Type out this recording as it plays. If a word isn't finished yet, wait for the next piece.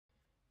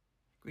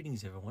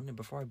Greetings everyone, and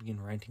before I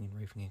begin ranting and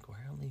raving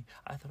incoherently,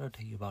 I thought I'd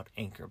tell you about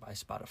Anchor by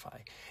Spotify.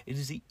 It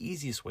is the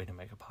easiest way to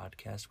make a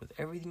podcast with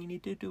everything you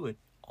need to do it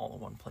all in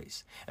one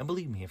place. And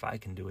believe me, if I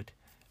can do it,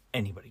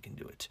 anybody can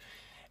do it.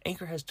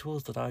 Anchor has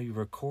tools that allow you to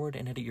record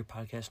and edit your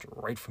podcast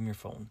right from your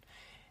phone.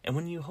 And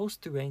when you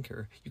host through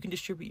Anchor, you can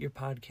distribute your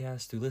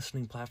podcast through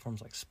listening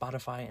platforms like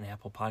Spotify and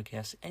Apple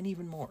Podcasts, and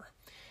even more.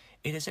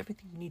 It has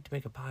everything you need to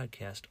make a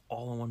podcast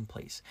all in one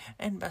place.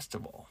 And best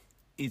of all,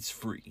 it's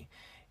free.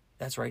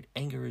 That's right,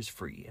 Anchor is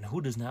free, and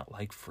who does not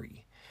like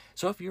free?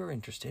 So if you're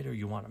interested or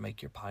you want to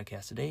make your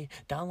podcast today,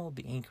 download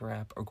the Anchor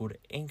app or go to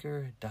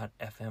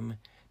anchor.fm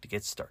to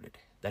get started.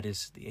 That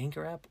is the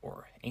Anchor app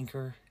or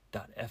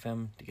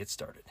anchor.fm to get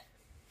started.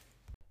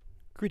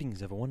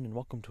 Greetings everyone, and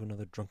welcome to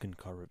another Drunken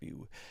Car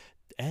Review.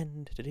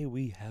 And today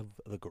we have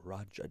the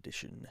Garage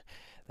Edition.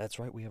 That's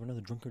right, we have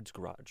another Drunkard's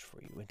Garage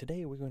for you. And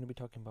today we're going to be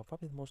talking about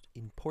probably the most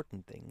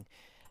important thing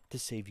to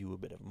save you a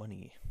bit of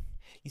money.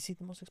 You see,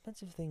 the most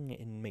expensive thing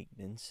in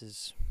maintenance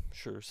is,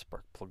 sure,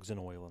 spark plugs and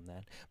oil and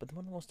that, but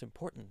one of the most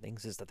important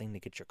things is the thing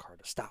that gets your car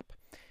to stop.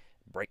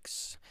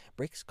 Brakes.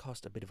 Brakes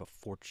cost a bit of a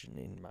fortune,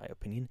 in my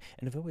opinion,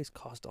 and have always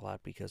cost a lot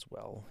because,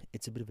 well,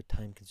 it's a bit of a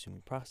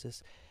time-consuming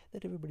process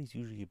that everybody's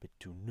usually a bit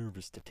too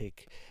nervous to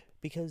take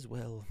because,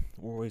 well,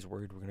 we're always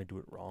worried we're going to do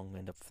it wrong,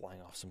 end up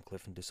flying off some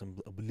cliff into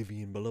some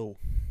oblivion below.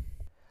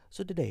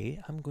 So today,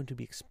 I'm going to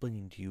be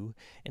explaining to you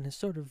in a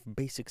sort of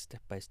basic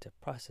step-by-step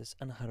process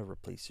on how to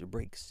replace your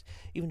brakes.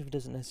 Even if it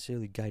doesn't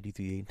necessarily guide you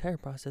through the entire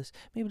process,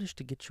 maybe just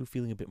to get you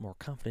feeling a bit more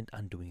confident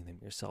on doing them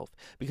yourself.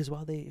 Because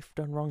while they, if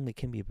done wrong, they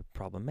can be a bit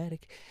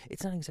problematic,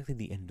 it's not exactly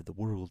the end of the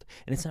world,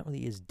 and it's not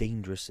really as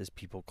dangerous as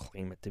people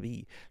claim it to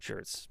be. Sure,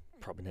 it's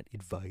probably not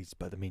advised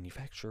by the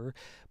manufacturer,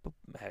 but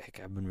heck,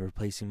 I've been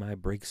replacing my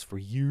brakes for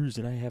years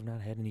and I have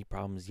not had any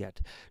problems yet.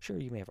 Sure,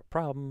 you may have a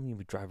problem, you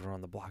may drive around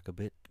the block a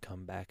bit,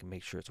 come back and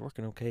make sure it's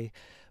working okay,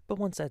 but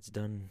once that's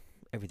done,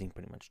 everything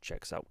pretty much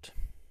checks out.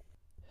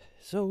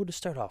 So to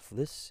start off with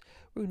this,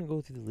 we're going to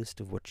go through the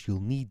list of what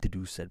you'll need to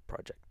do said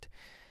project.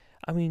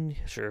 I mean,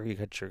 sure, you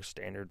got your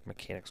standard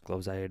mechanics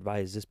gloves. I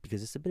advise this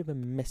because it's a bit of a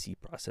messy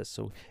process,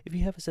 so if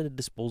you have a set of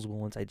disposable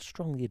ones, I'd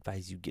strongly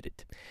advise you get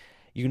it.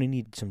 You're going to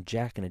need some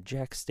jack and a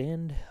jack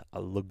stand,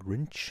 a lug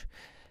wrench,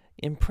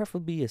 and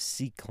preferably a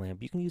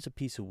C-clamp. You can use a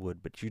piece of wood,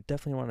 but you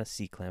definitely want a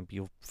C-clamp.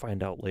 You'll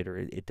find out later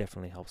it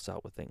definitely helps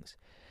out with things.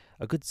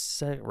 A good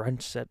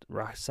wrench set,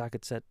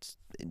 socket set,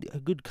 a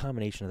good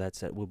combination of that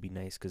set will be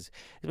nice, because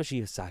especially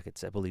a socket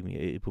set, believe me,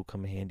 it will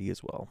come in handy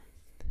as well.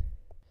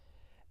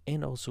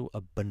 And also a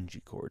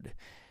bungee cord.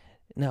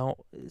 Now,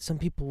 some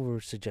people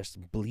will suggest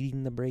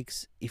bleeding the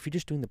brakes. If you're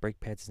just doing the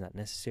brake pads, it's not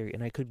necessary,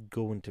 and I could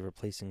go into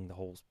replacing the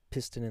whole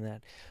piston in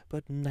that,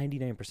 but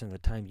 99% of the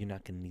time, you're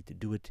not going to need to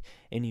do it,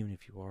 and even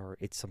if you are,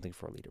 it's something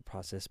for a later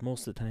process.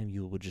 Most of the time,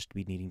 you will just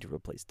be needing to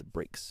replace the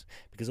brakes,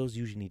 because those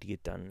usually need to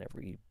get done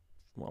every,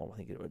 well, I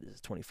think it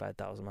is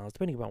 25,000 miles,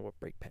 depending upon what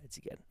brake pads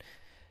you get.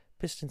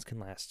 Pistons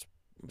can last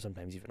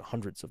sometimes even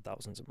hundreds of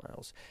thousands of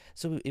miles,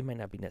 so it might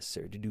not be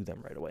necessary to do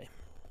them right away.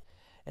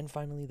 And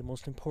finally, the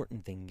most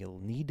important thing you'll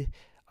need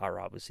are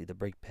obviously the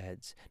brake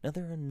pads. Now,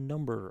 there are a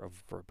number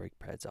of brake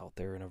pads out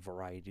there in a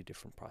variety of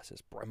different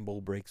processes.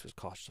 Brembo brakes, which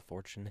cost a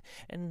fortune,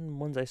 and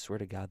ones I swear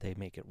to God they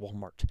make at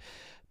Walmart.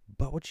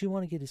 But what you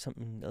want to get is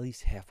something at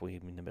least halfway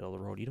in the middle of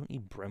the road. You don't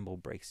need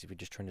Brembo brakes if you're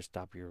just trying to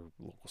stop your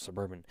local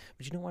Suburban.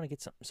 But you don't want to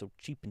get something so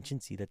cheap and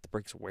chintzy that the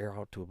brakes wear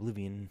out to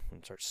oblivion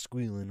and start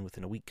squealing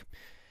within a week.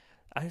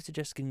 I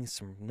suggest getting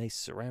some nice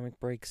ceramic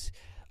brakes.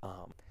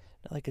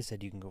 Like I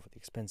said, you can go for the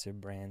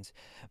expensive brands,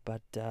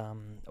 but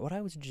what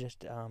I would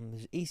suggest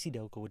is AC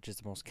Delco, which is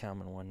the most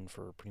common one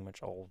for pretty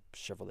much all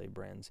Chevrolet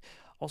brands.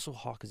 Also,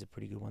 Hawk is a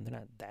pretty good one. They're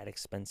not that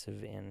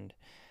expensive, and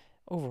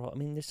overall, I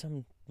mean, there's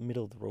some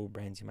middle-of-the-road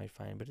brands you might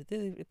find, but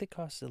if they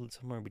cost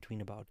somewhere between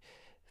about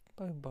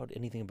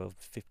anything above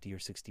 $50 or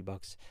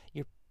 $60,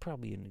 you're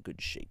probably in good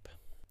shape.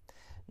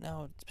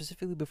 Now,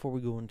 specifically before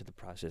we go into the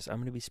process, I'm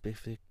going to be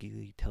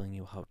specifically telling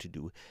you how to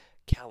do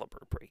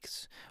caliper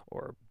brakes,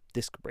 or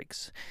disc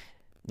brakes.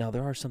 Now,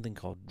 there are something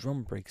called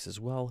drum brakes as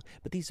well,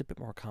 but these are a bit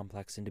more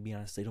complex, and to be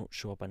honest, they don't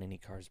show up on any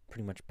cars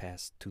pretty much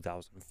past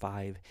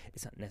 2005.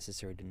 It's not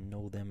necessary to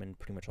know them, and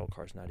pretty much all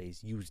cars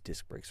nowadays use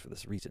disc brakes for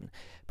this reason.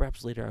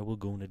 Perhaps later I will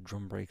go into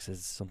drum brakes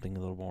as something a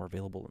little more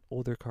available in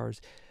older cars,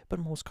 but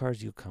most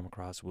cars you'll come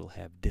across will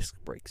have disc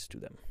brakes to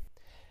them.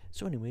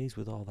 So anyways,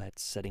 with all that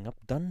setting up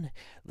done,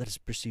 let us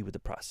proceed with the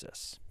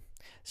process.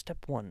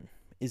 Step 1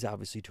 is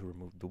obviously to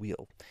remove the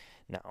wheel.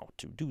 Now,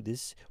 to do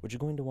this, what you're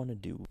going to want to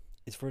do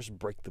is first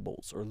break the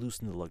bolts or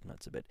loosen the lug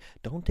nuts a bit.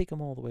 Don't take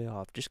them all the way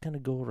off. Just kind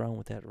of go around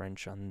with that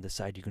wrench on the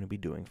side you're going to be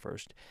doing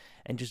first,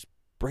 and just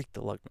break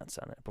the lug nuts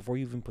on it before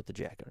you even put the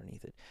jack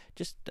underneath it.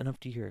 Just enough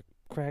to hear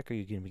a crack or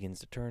it begins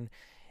to turn,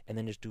 and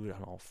then just do it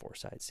on all four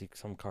sides. See,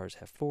 some cars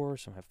have 4,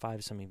 some have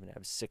 5, some even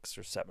have 6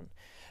 or 7.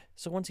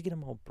 So once you get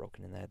them all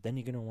broken in that, then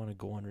you're going to want to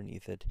go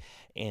underneath it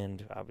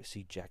and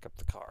obviously jack up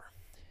the car.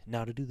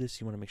 Now, to do this,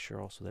 you want to make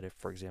sure also that if,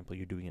 for example,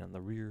 you're doing it on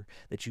the rear,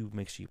 that you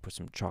make sure you put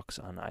some chocks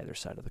on either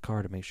side of the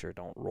car to make sure it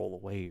don't roll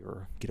away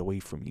or get away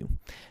from you,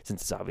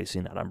 since it's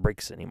obviously not on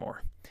brakes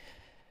anymore.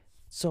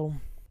 So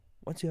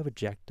once you have it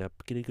jacked up,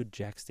 get a good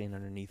jack stand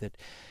underneath it,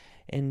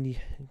 and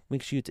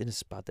make sure it's in a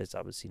spot that's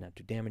obviously not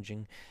too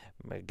damaging.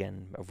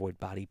 Again, avoid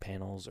body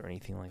panels or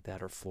anything like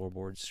that, or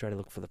floorboards. Try to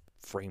look for the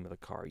frame of the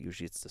car.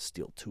 Usually it's the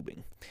steel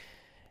tubing.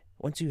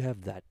 Once you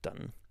have that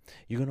done,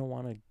 you're going to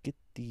want to get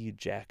the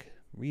jack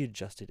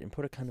readjusted and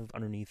put it kind of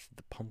underneath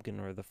the pumpkin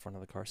or the front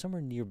of the car,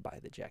 somewhere nearby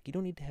the jack. You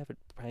don't need to have it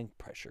applying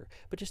pressure,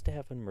 but just to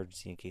have an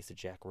emergency in case the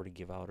jack were to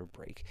give out or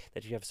break,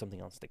 that you have something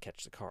else to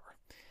catch the car.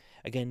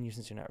 Again,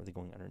 since you're not really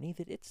going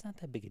underneath it, it's not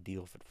that big a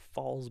deal if it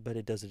falls, but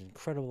it does an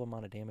incredible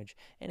amount of damage,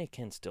 and it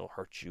can still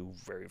hurt you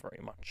very, very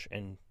much,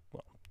 and,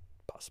 well,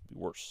 possibly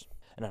worse.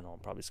 And I know I'm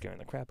probably scaring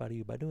the crap out of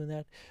you by doing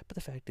that, but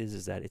the fact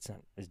is that it's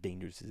not as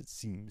dangerous as it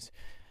seems.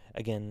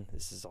 Again,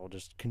 this is all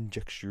just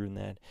conjecture in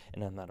that,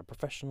 and I'm not a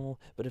professional,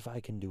 but if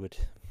I can do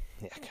it,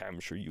 yeah, I'm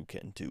sure you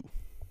can too.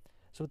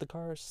 So with the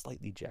car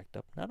slightly jacked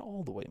up, not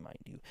all the way, mind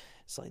you,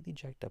 slightly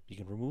jacked up, you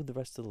can remove the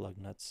rest of the lug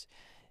nuts,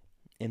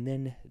 and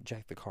then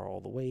jack the car all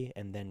the way,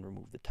 and then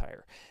remove the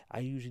tire. I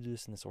usually do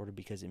this in this order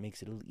because it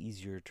makes it a little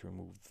easier to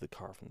remove the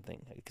car from the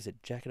thing. Because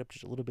it jack it up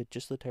just a little bit,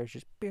 just so the tire's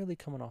just barely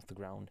coming off the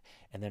ground,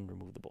 and then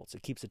remove the bolts.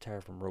 It keeps the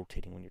tire from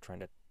rotating when you're trying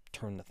to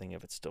turn the thing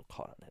if it's still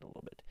caught on it a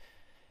little bit.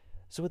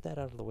 So with that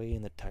out of the way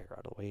and the tire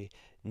out of the way,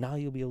 now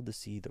you'll be able to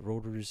see the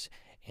rotors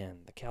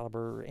and the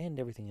caliper and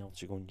everything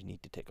else you're going to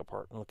need to take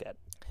apart and look at.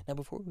 Now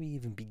before we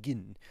even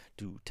begin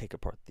to take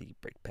apart the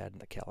brake pad and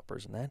the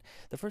calipers and that,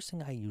 the first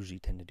thing I usually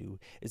tend to do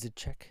is to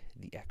check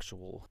the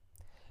actual...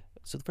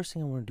 So the first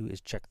thing I want to do is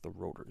check the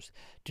rotors.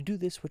 To do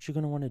this, what you're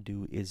going to want to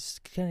do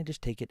is kind of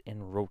just take it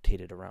and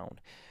rotate it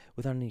around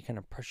without any kind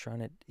of pressure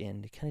on it,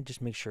 and kind of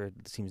just make sure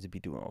it seems to be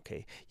doing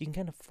okay. You can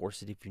kind of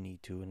force it if you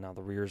need to, and now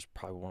the rears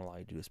probably won't allow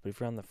you to do this, but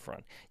if you're on the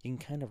front, you can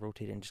kind of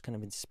rotate it and just kind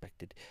of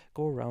inspect it.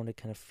 Go around it,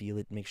 kind of feel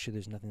it, make sure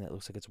there's nothing that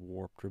looks like it's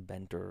warped or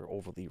bent or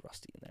overly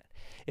rusty in that.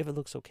 If it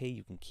looks okay,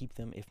 you can keep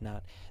them. If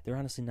not, they're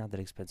honestly not that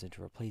expensive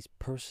to replace.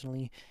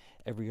 Personally,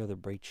 every other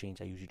brake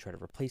change, I usually try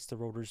to replace the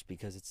rotors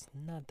because it's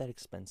not that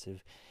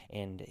expensive,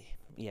 and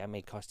yeah, it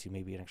may cost you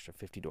maybe an extra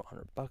 $50 to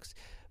 $100,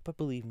 but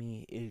believe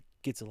me, it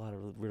gets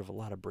rid of a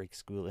lot of brake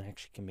squeal and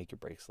actually can make your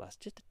brakes last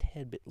just a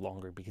tad bit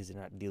longer because you're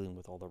not dealing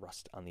with all the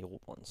rust on the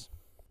old ones.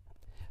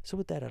 So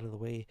with that out of the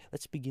way,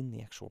 let's begin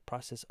the actual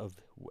process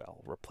of,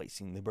 well,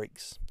 replacing the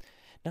brakes.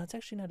 Now, it's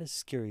actually not as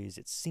scary as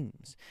it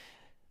seems.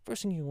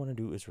 First thing you want to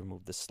do is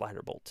remove the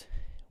slider bolt.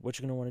 What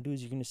you're going to want to do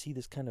is you're going to see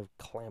this kind of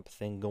clamp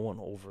thing going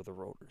over the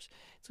rotors.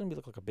 It's going to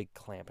look like a big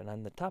clamp, and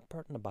on the top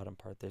part and the bottom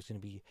part, there's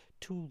going to be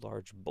two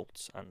large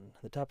bolts on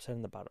the top side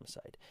and the bottom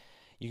side.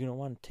 You're going to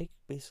want to take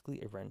basically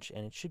a wrench,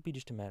 and it should be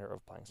just a matter of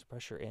applying some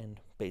pressure and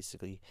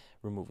basically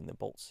removing the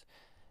bolts.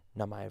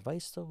 Now, my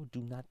advice, though, do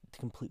not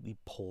completely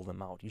pull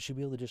them out. You should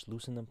be able to just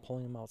loosen them,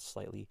 pulling them out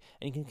slightly,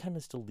 and you can kind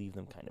of still leave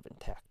them kind of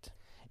intact.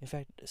 In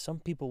fact, some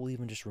people will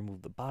even just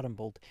remove the bottom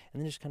bolt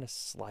and then just kind of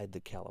slide the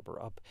caliper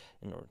up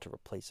in order to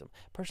replace them.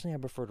 Personally, I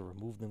prefer to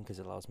remove them because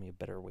it allows me a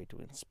better way to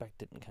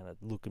inspect it and kind of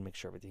look and make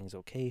sure everything's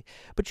okay,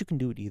 but you can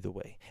do it either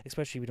way,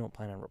 especially if you don't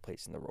plan on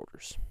replacing the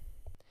rotors.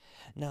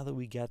 Now that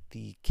we got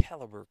the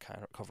caliper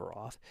kind of cover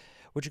off,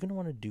 what you're going to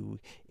want to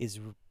do is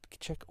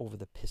check over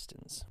the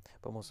pistons.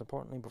 But most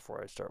importantly, before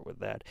I start with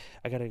that,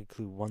 I gotta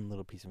include one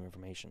little piece of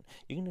information.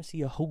 You're gonna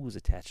see a hose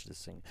attached to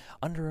this thing.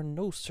 Under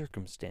no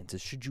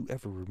circumstances should you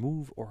ever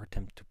remove or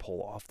attempt to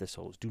pull off this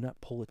hose. Do not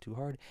pull it too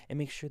hard, and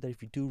make sure that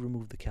if you do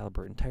remove the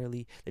caliper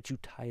entirely, that you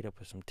tie it up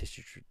with some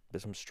tissue,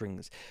 with some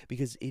strings,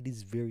 because it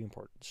is very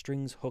important.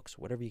 Strings, hooks,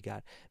 whatever you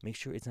got, make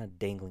sure it's not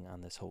dangling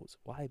on this hose.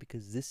 Why?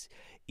 Because this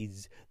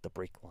is the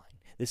brake line.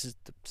 This is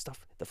the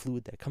stuff, the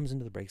fluid that comes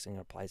into the brakes and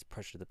applies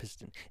pressure to the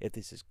piston. If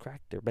this is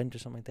cracked or bent or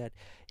something like that,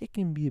 it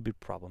can be a bit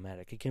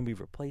problematic. It can be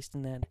replaced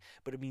in that,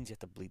 but it means you have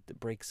to bleed the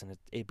brakes, and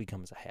it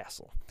becomes a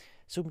hassle.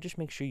 So just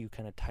make sure you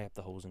kind of tie up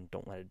the hose and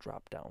don't let it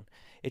drop down.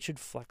 It should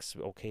flex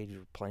okay,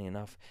 plenty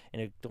enough,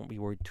 and don't be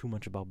worried too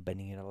much about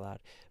bending it a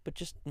lot, but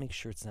just make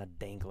sure it's not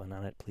dangling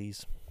on it,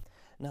 please.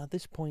 Now at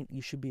this point,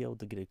 you should be able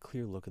to get a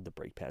clear look at the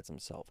brake pads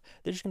themselves.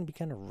 They're just going to be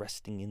kind of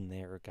resting in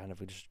there, kind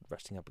of just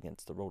resting up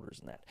against the rotors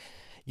and that.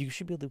 You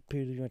should be able to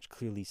pretty much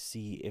clearly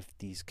see if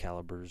these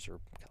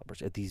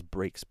if these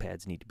brakes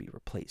pads need to be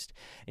replaced.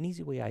 An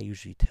easy way I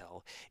usually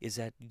tell is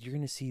that you're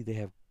going to see they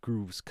have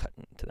grooves cut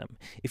into them.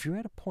 If you're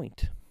at a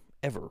point,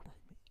 ever,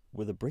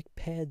 where the brake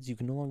pads, you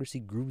can no longer see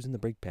grooves in the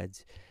brake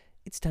pads,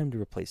 it's time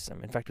to replace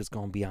them. In fact, it's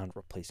gone beyond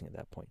replacing at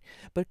that point.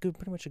 But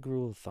pretty much a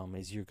rule of thumb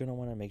is you're going to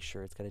want to make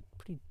sure it's got a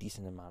pretty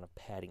decent amount of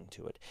padding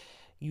to it.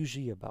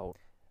 Usually if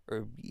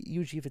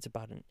it's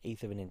about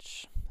 1/8 of an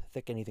inch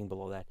thick, anything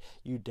below that,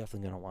 you're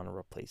definitely going to want to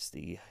replace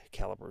the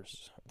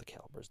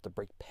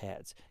brake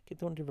pads.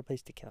 Don't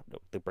replace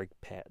the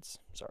brake pads,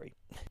 sorry.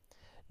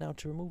 Now,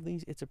 to remove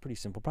these, it's a pretty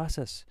simple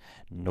process.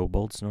 No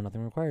bolts, no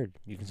nothing required.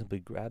 You can simply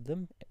grab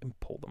them and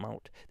pull them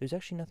out. There's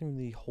actually nothing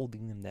really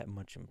holding them that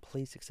much in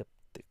place except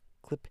the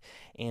clip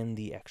and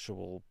the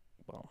actual,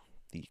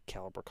 the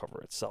caliper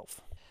cover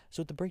itself.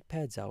 So with the brake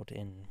pads out,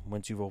 and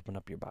once you've opened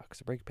up your box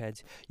of brake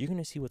pads, you're going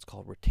to see what's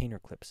called retainer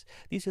clips.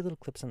 These are little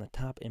clips on the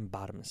top and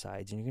bottom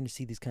sides, and you're going to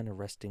see these kind of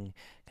resting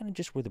kind of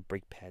just where the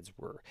brake pads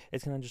were.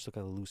 It's going to just look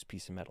like a loose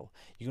piece of metal.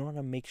 You're going to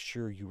want to make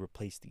sure you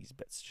replace these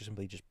bits. Just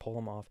simply just pull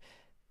them off,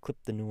 clip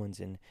the new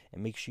ones in,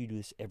 and make sure you do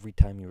this every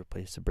time you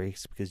replace the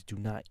brakes, because do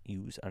not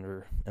use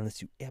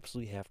unless you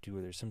absolutely have to,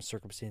 or there's some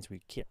circumstance where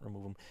you can't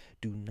remove them,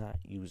 do not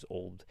use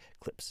old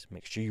clips.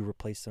 Make sure you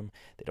replace them.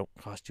 They don't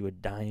cost you a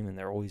dime, and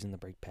they're always in the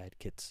brake pad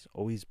kits.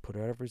 Always put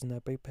whatever's in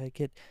that brake pad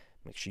kit,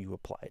 make sure you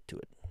apply it to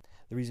it.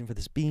 The reason for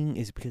this being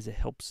is because it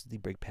helps the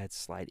brake pads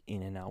slide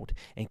in and out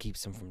and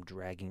keeps them from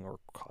dragging or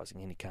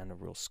causing any kind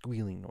of real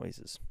squealing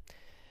noises.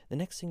 The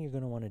next thing you're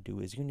going to want to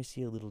do is you're going to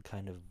see a little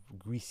kind of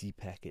greasy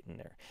packet in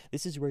there.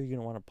 This is where you're going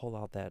to want to pull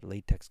out that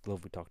latex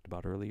glove we talked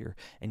about earlier.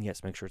 And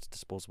yes, make sure it's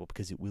disposable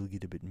because it will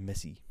get a bit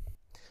messy.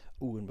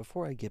 Ooh, and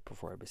before I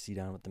proceed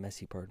on with the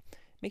messy part,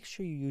 make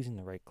sure you're using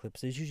the right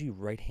clips. There's usually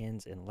right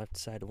hands and left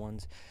side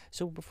ones.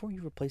 So before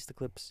you replace the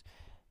clips,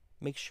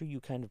 make sure you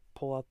kind of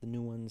pull out the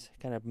new ones,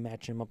 kind of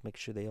match them up, make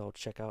sure they all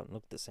check out and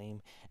look the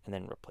same, and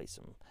then replace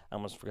them. I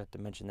almost forgot to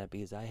mention that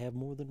because I have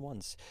more than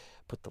once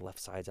put the left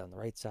sides on the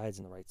right sides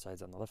and the right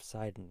sides on the left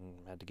side,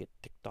 and had to get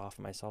ticked off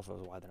myself as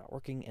why they're not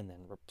working, and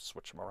then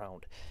switch them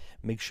around.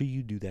 Make sure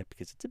you do that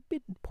because it's a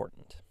bit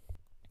important.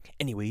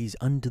 Anyways,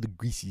 onto the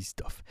greasy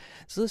stuff.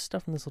 So this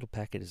stuff in this little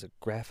packet is a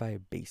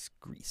graphite-based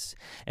grease.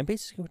 And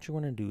basically what you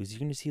want to do is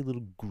you're going to see a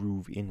little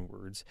groove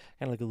inwards,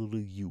 kind of like a little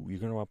U. You're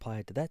going to apply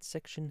it to that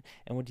section,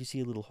 and when you see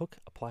a little hook,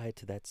 apply it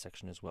to that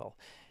section as well.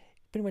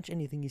 Pretty much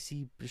anything you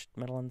see, just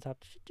metal on the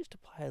top, just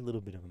apply a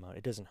little bit of amount.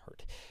 It doesn't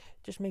hurt.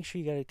 Just make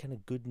sure you got it kind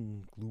of good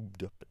and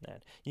lubed up in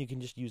that. You can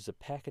just use a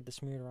packet to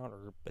smear it around,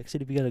 or like I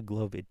said, if you got a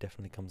glove, it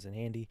definitely comes in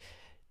handy.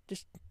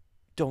 Just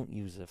don't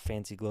use a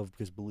fancy glove,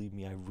 because believe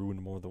me, I've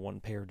ruined more than one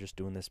pair just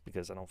doing this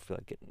because I don't feel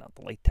like getting out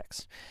the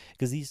latex.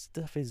 Because these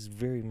stuff is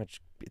very much,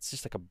 it's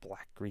just like a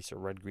black grease or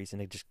red grease,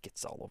 and it just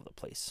gets all over the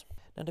place.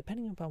 Now,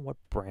 depending upon what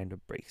brand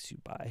of brakes you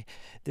buy,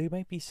 there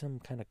might be some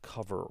kind of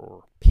cover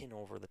or pin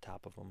over the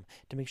top of them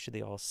to make sure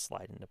they all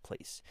slide into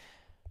place.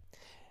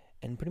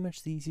 And pretty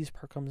much the easiest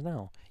part comes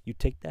now. You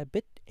take that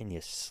bit and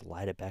you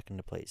slide it back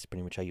into place.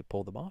 Pretty much how you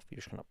pull them off, you're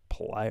just going to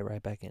apply it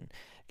right back in.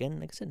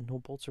 Again, like I said, no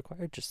bolts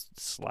required. Just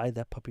slide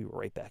that puppy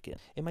right back in.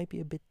 It might be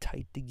a bit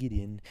tight to get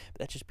in, but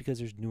that's just because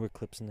there's newer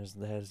clips and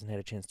that hasn't had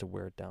a chance to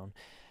wear it down.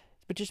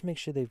 But just make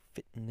sure they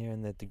fit in there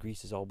and that the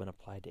grease has all been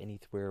applied to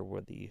anywhere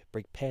where the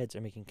brake pads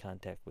are making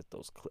contact with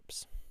those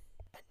clips.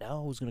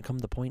 Now is going to come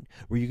the point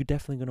where you're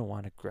definitely going to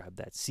want to grab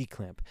that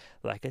C-clamp.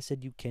 Like I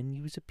said, you can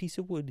use a piece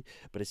of wood,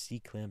 but a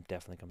C-clamp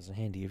definitely comes in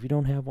handy. If you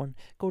don't have one,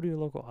 go to your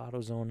local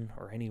AutoZone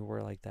or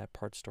anywhere like that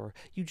parts store.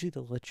 Usually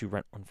they'll let you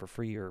rent one for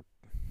free, or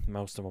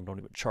most of them don't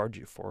even charge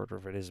you for it, or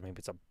if it is, maybe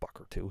it's $1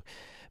 or $2.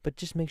 But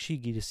just make sure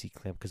you get a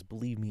C-clamp, because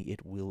believe me,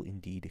 it will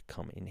indeed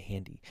come in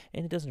handy.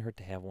 And it doesn't hurt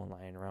to have one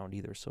lying around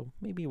either, so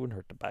maybe it wouldn't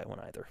hurt to buy one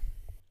either.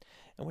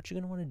 And what you're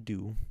going to want to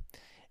do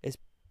is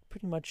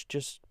pretty much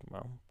just,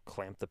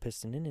 clamp the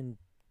piston in and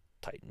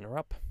tighten her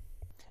up.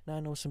 Now, I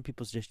know some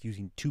people's just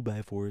using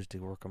 2x4s to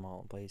work them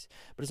all in place,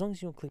 but as long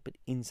as you don't clip it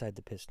inside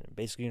the piston,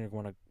 basically you're going to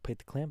want to plate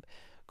the clamp,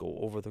 go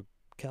over the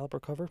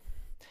caliper cover,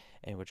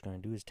 and what you're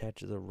going to do is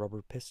attach the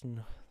rubber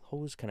piston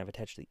hose, kind of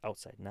attach to the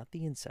outside, not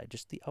the inside,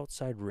 just the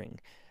outside ring.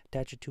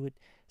 Attach it to it,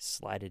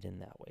 slide it in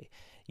that way.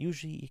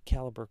 Usually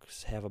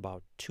calipers have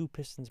about 2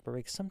 pistons per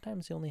brake.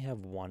 Sometimes they only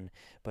have 1,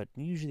 but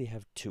usually they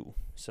have 2.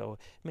 So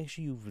make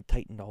sure you've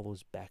tightened all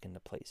those back into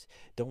place.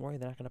 Don't worry,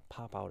 they're not going to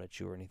pop out at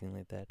you or anything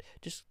like that.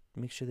 Just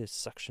make sure they're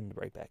suctioned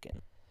right back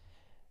in.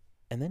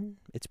 And then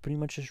it's pretty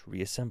much just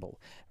reassemble.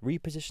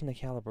 Reposition the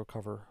caliper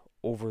cover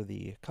over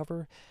the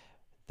cover.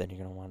 Then you're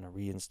going to want to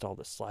reinstall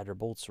the slider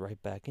bolts right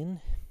back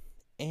in.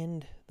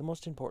 And the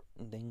most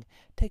important thing,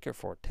 take her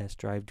for a test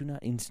drive. Do not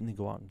instantly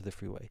go out into the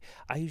freeway.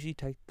 I usually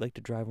like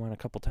to drive one a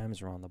couple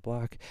times around the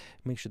block,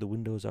 make sure the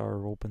windows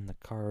are open, the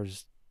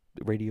car's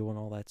radio and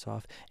all that's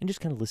off, and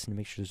just kind of listen to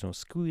make sure there's no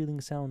squealing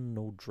sound,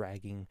 no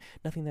dragging,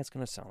 nothing that's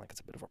going to sound like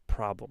it's a bit of a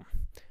problem.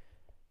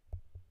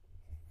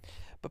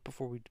 But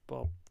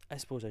I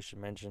suppose I should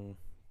mention,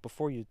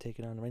 before you take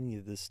it on any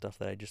of this stuff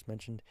that I just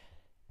mentioned,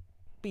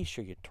 be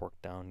sure you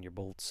torque down your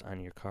bolts on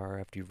your car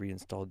after you've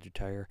reinstalled your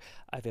tire.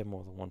 I've had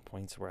more than one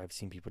points where I've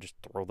seen people just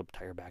throw the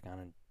tire back on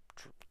and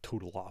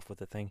tootle off with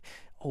the thing.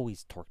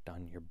 Always torque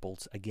down your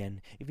bolts.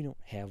 Again, if you don't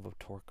have a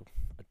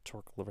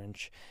torque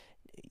wrench,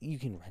 you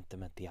can rent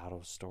them at the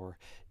auto store.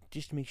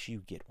 Just make sure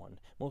you get one.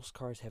 Most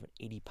cars have an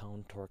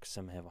 80-pound torque,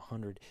 some have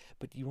 100,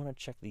 but you want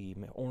to check the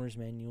owner's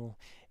manual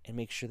and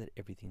make sure that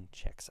everything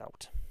checks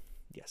out.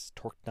 Yes,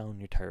 torque down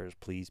your tires,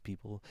 please,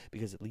 people,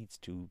 because it leads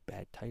to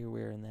bad tire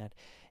wear and that,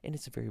 and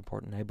it's very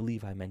important. I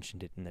believe I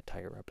mentioned it in the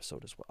tire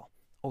episode as well.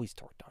 Always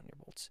torque down your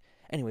bolts.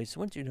 Anyway,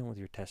 so once you're done with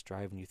your test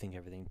drive and you think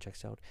everything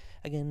checks out,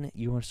 again,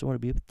 you also want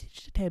to be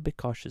just a tad bit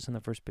cautious on the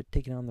first bit.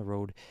 Take it on the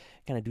road,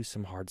 kind of do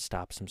some hard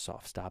stops, some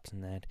soft stops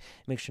and that.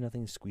 Make sure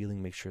nothing's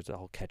squealing, make sure it's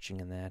all catching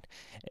and that,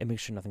 and make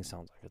sure nothing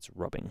sounds like it's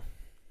rubbing.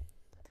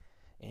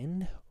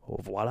 And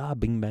voila,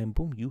 bing, bang,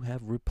 boom, you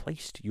have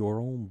replaced your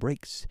own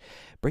brakes.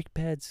 Brake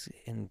pads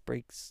and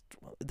brakes,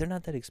 well, they're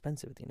not that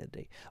expensive at the end of the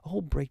day. A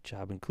whole brake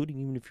job, including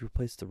even if you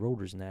replace the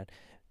rotors and that,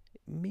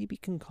 maybe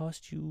can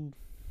cost you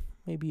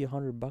maybe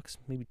 $100,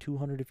 maybe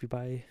 $200 if you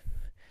buy,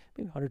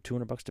 maybe $100,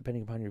 $200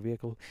 depending upon your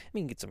vehicle. I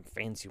mean, you can get some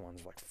fancy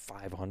ones like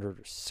 $500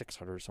 or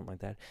 $600 or something like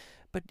that.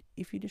 But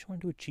if you just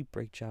want to do a cheap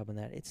brake job on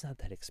that, it's not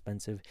that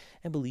expensive.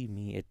 And believe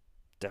me, it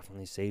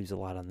definitely saves a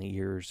lot on the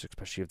ears,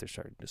 especially if they're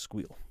starting to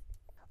squeal.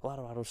 A lot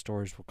of auto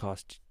stores will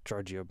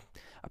charge you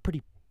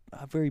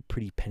a very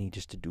pretty penny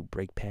just to do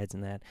brake pads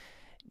and that.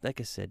 Like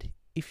I said,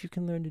 if you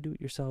can learn to do it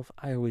yourself,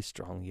 I always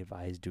strongly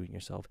advise doing it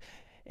yourself.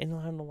 And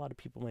I know a lot of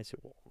people might say,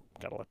 well,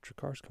 got electric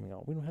cars coming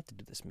out. We don't have to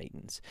do this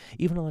maintenance.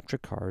 Even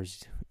electric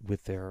cars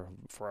with their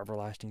forever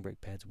lasting brake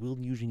pads will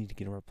usually need to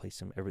get and replace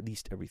them at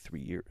least every 3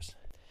 years.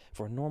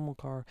 For a normal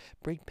car,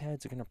 brake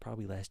pads are going to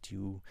probably last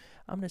you,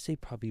 I'm going to say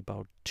probably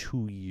about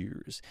 2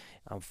 years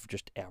of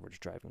just average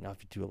driving. Now,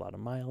 if you do a lot of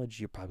mileage,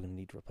 you're probably going to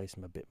need to replace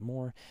them a bit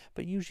more.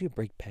 But usually a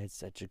brake pad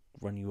that should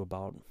run you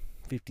about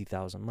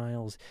 50,000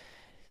 miles,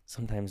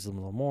 sometimes a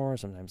little more,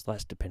 sometimes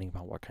less, depending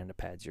upon what kind of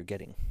pads you're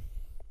getting.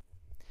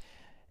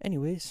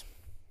 Anyways,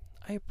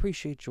 I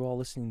appreciate you all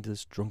listening to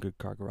this Drunkard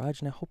Car Garage,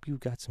 and I hope you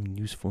got some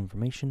useful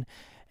information,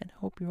 and I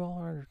hope you all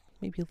are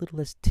maybe a little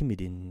less timid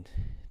in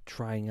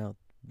trying out,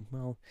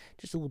 well,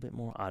 just a little bit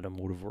more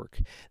automotive work.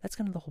 That's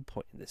kind of the whole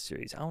point of this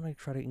series. I want to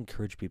try to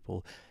encourage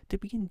people to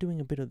begin doing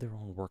a bit of their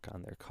own work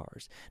on their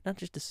cars. Not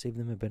just to save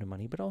them a bit of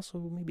money, but also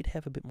maybe to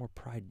have a bit more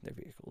pride in their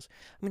vehicles.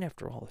 I mean,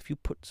 after all, if you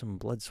put some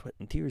blood, sweat,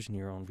 and tears in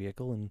your own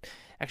vehicle and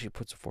actually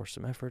put forth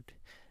some effort,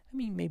 I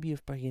mean, maybe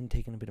if by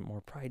taking a bit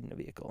more pride in the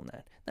vehicle and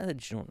that. Not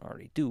that you don't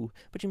already do,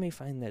 but you may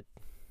find that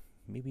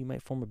maybe you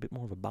might form a bit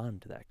more of a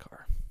bond to that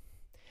car.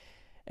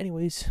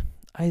 Anyways,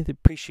 I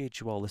appreciate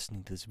you all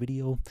listening to this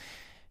video,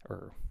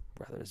 or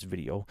rather this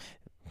video.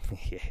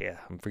 Yeah,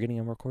 I'm forgetting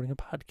I'm recording a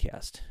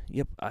podcast.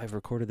 Yep, I've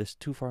recorded this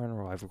too far in a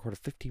row. I've recorded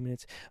 15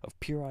 minutes of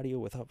pure audio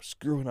without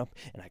screwing up,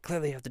 and I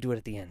clearly have to do it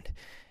at the end.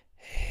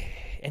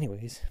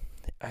 Anyways,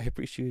 I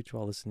appreciate you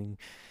all listening.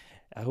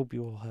 I hope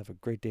you all have a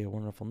great day, a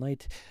wonderful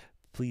night.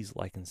 Please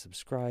like and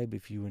subscribe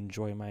if you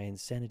enjoy my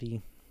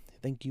insanity.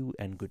 Thank you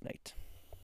and good night.